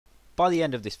by the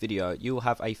end of this video, you will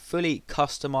have a fully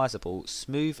customizable,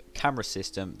 smooth camera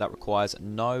system that requires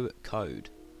no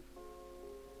code.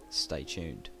 Stay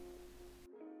tuned.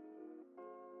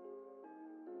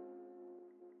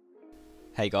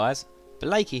 Hey guys,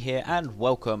 Blakey here and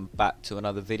welcome back to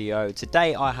another video.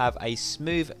 Today I have a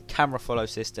smooth camera follow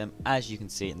system, as you can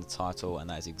see in the title, and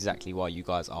that is exactly why you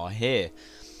guys are here.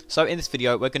 So in this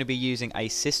video we're going to be using a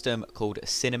system called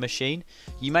Cinemachine.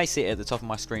 You may see it at the top of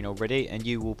my screen already, and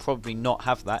you will probably not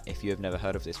have that if you have never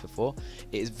heard of this before.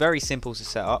 It is very simple to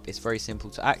set up, it's very simple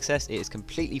to access, it is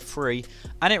completely free,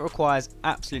 and it requires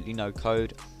absolutely no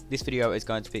code. This video is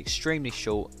going to be extremely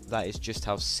short. That is just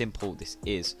how simple this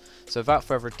is. So without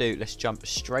further ado, let's jump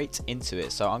straight into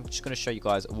it. So I'm just going to show you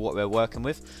guys what we're working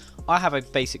with. I have a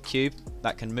basic cube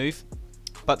that can move,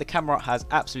 but the camera has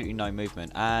absolutely no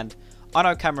movement, and I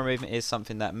know camera movement is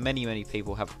something that many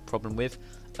people have a problem with.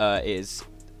 It is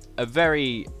a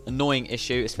very annoying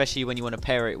issue, especially when you want to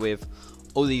pair it with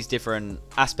all these different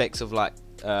aspects of like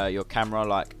your camera,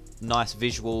 like nice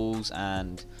visuals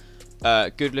and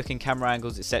good looking camera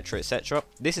angles, etc, etc.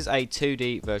 This is a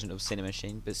 2D version of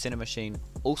Cinemachine, but Cinemachine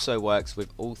also works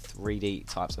with all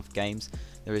 3D types of games.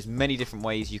 There is many different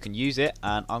ways you can use it,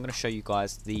 and I'm going to show you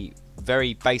guys the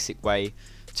very basic way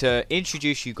to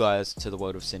introduce you guys to the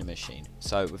world of Cinemachine.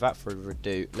 So without further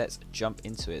ado, let's jump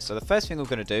into it. So the first thing we're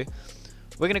going to do,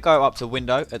 we're going to go up to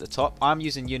Window at the top. I'm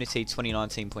using Unity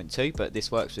 2019.2, but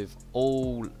this works with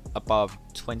all above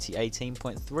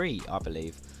 2018.3, I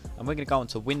believe. And we're going to go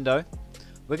onto Window.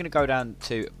 We're going to go down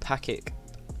to Package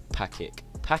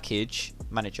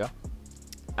Manager,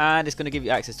 and it's going to give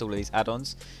you access to all of these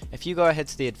add-ons. If you go ahead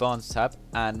to the Advanced tab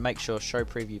and make sure Show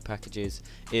Preview Packages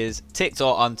is ticked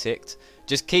or unticked,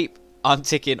 just keep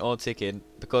unticking or ticking,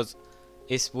 because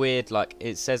it's weird, like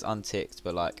it says unticked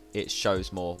but like it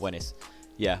shows more when it's,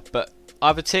 yeah, but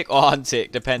either tick or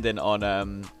untick depending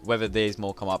on whether these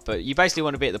more come up. But you basically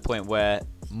want to be at the point where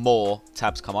more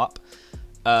tabs come up.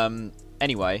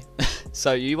 Anyway,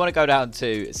 so you want to go down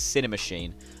to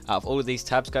Cinemachine. Out of all of these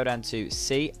tabs, go down to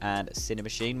C and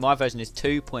Cinemachine. My version is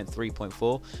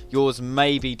 2.3.4. Yours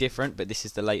may be different, but this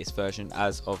is the latest version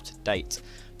as of to date.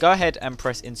 Go ahead and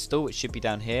press install. It should be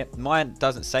down here. Mine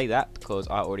doesn't say that because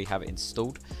I already have it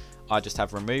installed. I just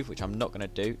have remove, which I'm not going to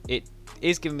do. It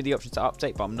is giving me the option to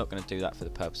update, but I'm not going to do that for the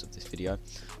purpose of this video.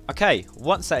 Okay,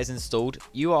 once that is installed,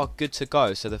 you are good to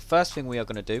go. So the first thing we are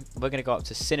going to do, we're going to go up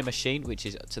to Cinemachine, which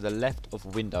is to the left of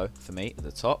Window for me at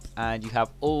the top, and you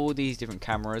have all these different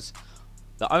cameras.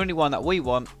 The only one that we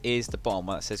want is the bottom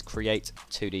one that says Create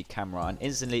 2D Camera, and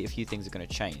instantly a few things are going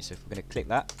to change. So if we're going to click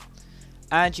that,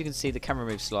 and you can see the camera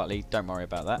moves slightly, don't worry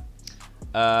about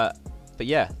that. But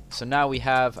yeah, so now we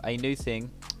have a new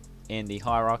thing in the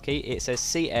hierarchy. It says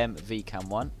CM VCam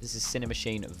 1. This is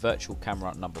Cinemachine Virtual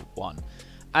Camera number 1.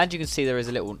 And you can see there is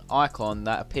a little icon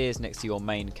that appears next to your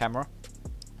main camera.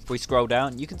 If we scroll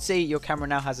down, you can see your camera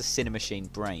now has a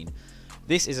Cinemachine brain.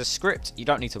 This is a script. You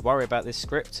don't need to worry about this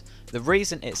script. The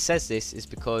reason it says this is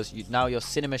because now your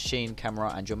Cinemachine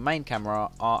camera and your main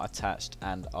camera are attached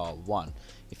and are one.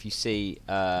 If you see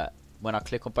when I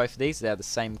click on both of these, they're the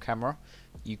same camera.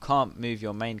 You can't move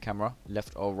your main camera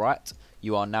left or right.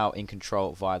 You are now in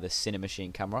control via the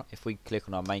Cinemachine camera. If we click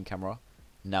on our main camera,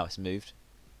 now it's moved,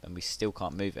 and we still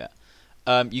can't move it.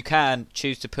 You can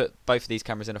choose to put both of these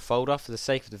cameras in a folder. For the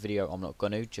sake of the video, I'm not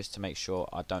going to, just to make sure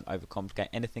I don't overcomplicate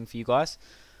anything for you guys.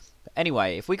 But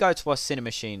anyway, if we go to our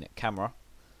Cinemachine camera,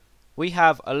 we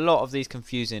have a lot of these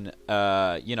confusing,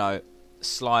 you know,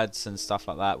 slides and stuff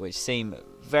like that, which seem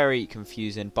very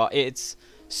confusing, but it's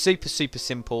super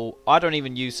simple. I don't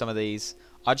even use some of these.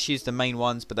 I just use the main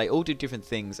ones, but they all do different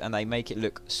things and they make it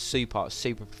look super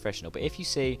professional. But if you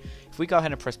see, if we go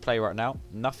ahead and press play right now,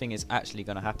 nothing is actually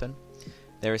going to happen.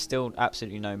 There is still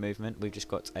absolutely no movement. We've just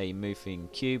got a moving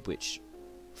cube which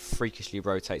freakishly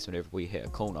rotates whenever we hit a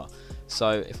corner.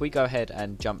 So if we go ahead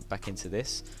and jump back into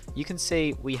this, you can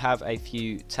see we have a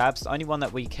few tabs. The only one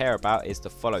that we care about is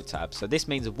the follow tab. So this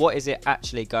means what is it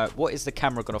actually going, what is the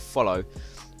camera going to follow?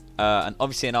 And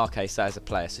obviously in our case that is a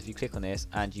player. So if you click on this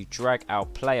and you drag our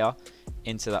player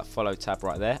into that follow tab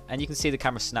right there, and you can see the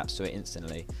camera snaps to it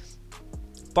instantly.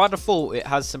 By default it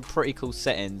has some pretty cool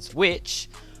settings, which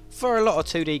for a lot of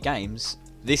 2D games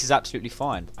this is absolutely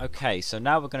fine. Okay, so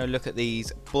now we're going to look at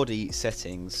these body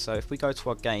settings. So if we go to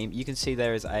our game, you can see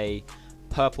there is a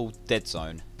purple dead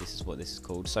zone. This is what this is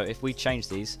called. So if we change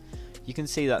these, you can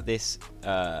see that this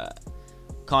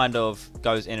kind of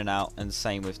goes in and out, and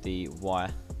same with the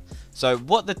Y. So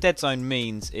what the dead zone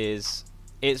means is,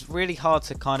 it's really hard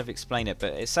to kind of explain it,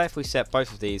 but say if we set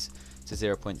both of these to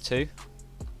 0.2,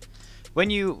 When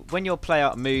your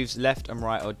player moves left and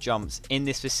right or jumps in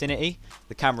this vicinity,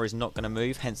 the camera is not going to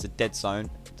move, hence the dead zone.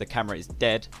 The camera is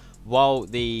dead while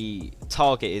the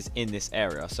target is in this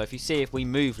area. So if you see, if we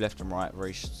move left and right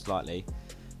very slightly,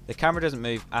 the camera doesn't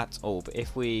move at all. But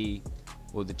if we,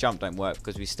 well, the jump don't work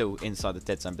because we're still inside the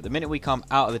dead zone. But the minute we come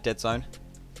out of the dead zone,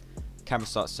 the camera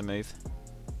starts to move.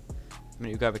 The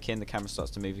minute we go back in, the camera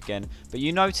starts to move again. But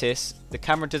you notice the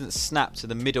camera doesn't snap to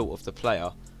the middle of the player.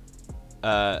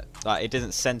 Like, it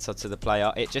doesn't center to the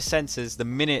player. It just centers the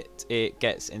minute it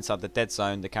gets inside the dead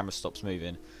zone, the camera stops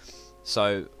moving.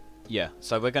 So yeah,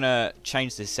 so we're gonna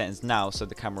change the settings now so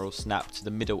the camera will snap to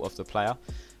the middle of the player.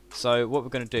 So what we're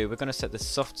gonna do, we're gonna set the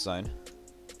soft zone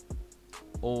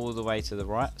all the way to the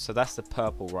right. So that's the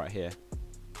purple right here.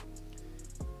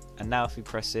 And now if we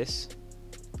press this,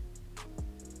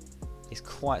 it's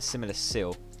quite similar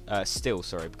still,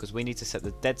 sorry, because we need to set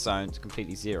the dead zone to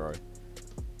completely 0.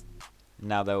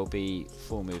 Now there will be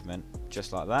full movement,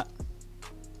 just like that.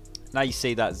 Now you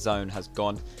see that zone has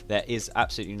gone. There is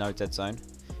absolutely no dead zone.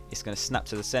 It's going to snap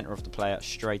to the center of the player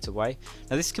straight away.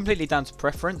 Now this is completely down to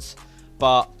preference,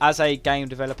 but as a game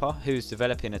developer who's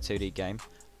developing a 2D game,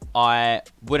 I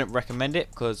wouldn't recommend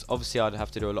it because obviously I'd have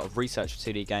to do a lot of research for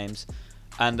 2D games,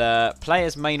 and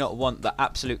players may not want the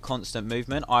absolute constant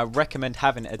movement. I recommend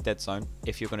having a dead zone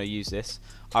if you're going to use this.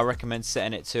 I recommend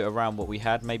setting it to around what we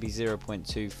had, maybe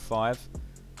 0.25.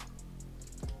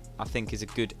 I think is a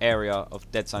good area of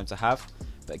dead zone to have.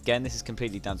 But again, this is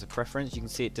completely down to preference. You can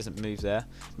see it doesn't move there.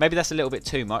 Maybe that's a little bit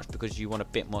too much because you want a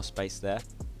bit more space there.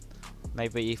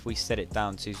 Maybe if we set it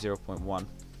down to 0.1,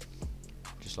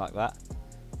 just like that.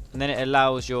 And then it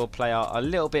allows your player a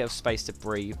little bit of space to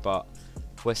breathe, but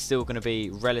we're still going to be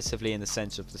relatively in the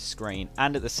center of the screen.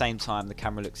 And at the same time, the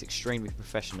camera looks extremely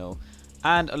professional.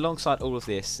 And alongside all of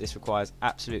this, this requires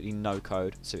absolutely no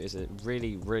code. So it is a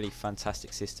really, really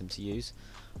fantastic system to use.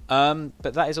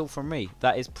 But that is all from me.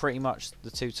 That is pretty much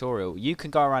the tutorial. You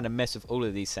can go around and mess with all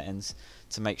of these settings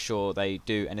to make sure they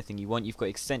do anything you want. You've got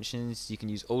extensions. You can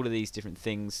use all of these different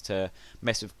things to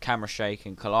mess with camera shake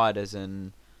and colliders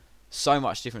and so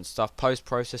much different stuff.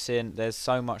 Post-processing. There's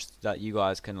so much that you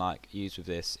guys can like use with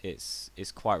this. It's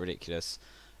quite ridiculous.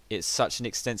 It's such an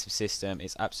extensive system.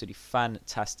 It's absolutely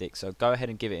fantastic. So go ahead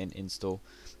and give it an install.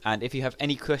 And if you have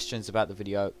any questions about the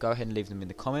video, go ahead and leave them in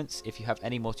the comments. If you have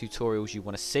any more tutorials you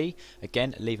want to see,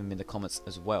 again, leave them in the comments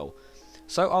as well.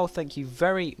 So I'll thank you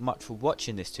very much for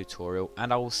watching this tutorial,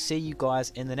 and I will see you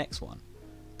guys in the next one.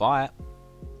 Bye.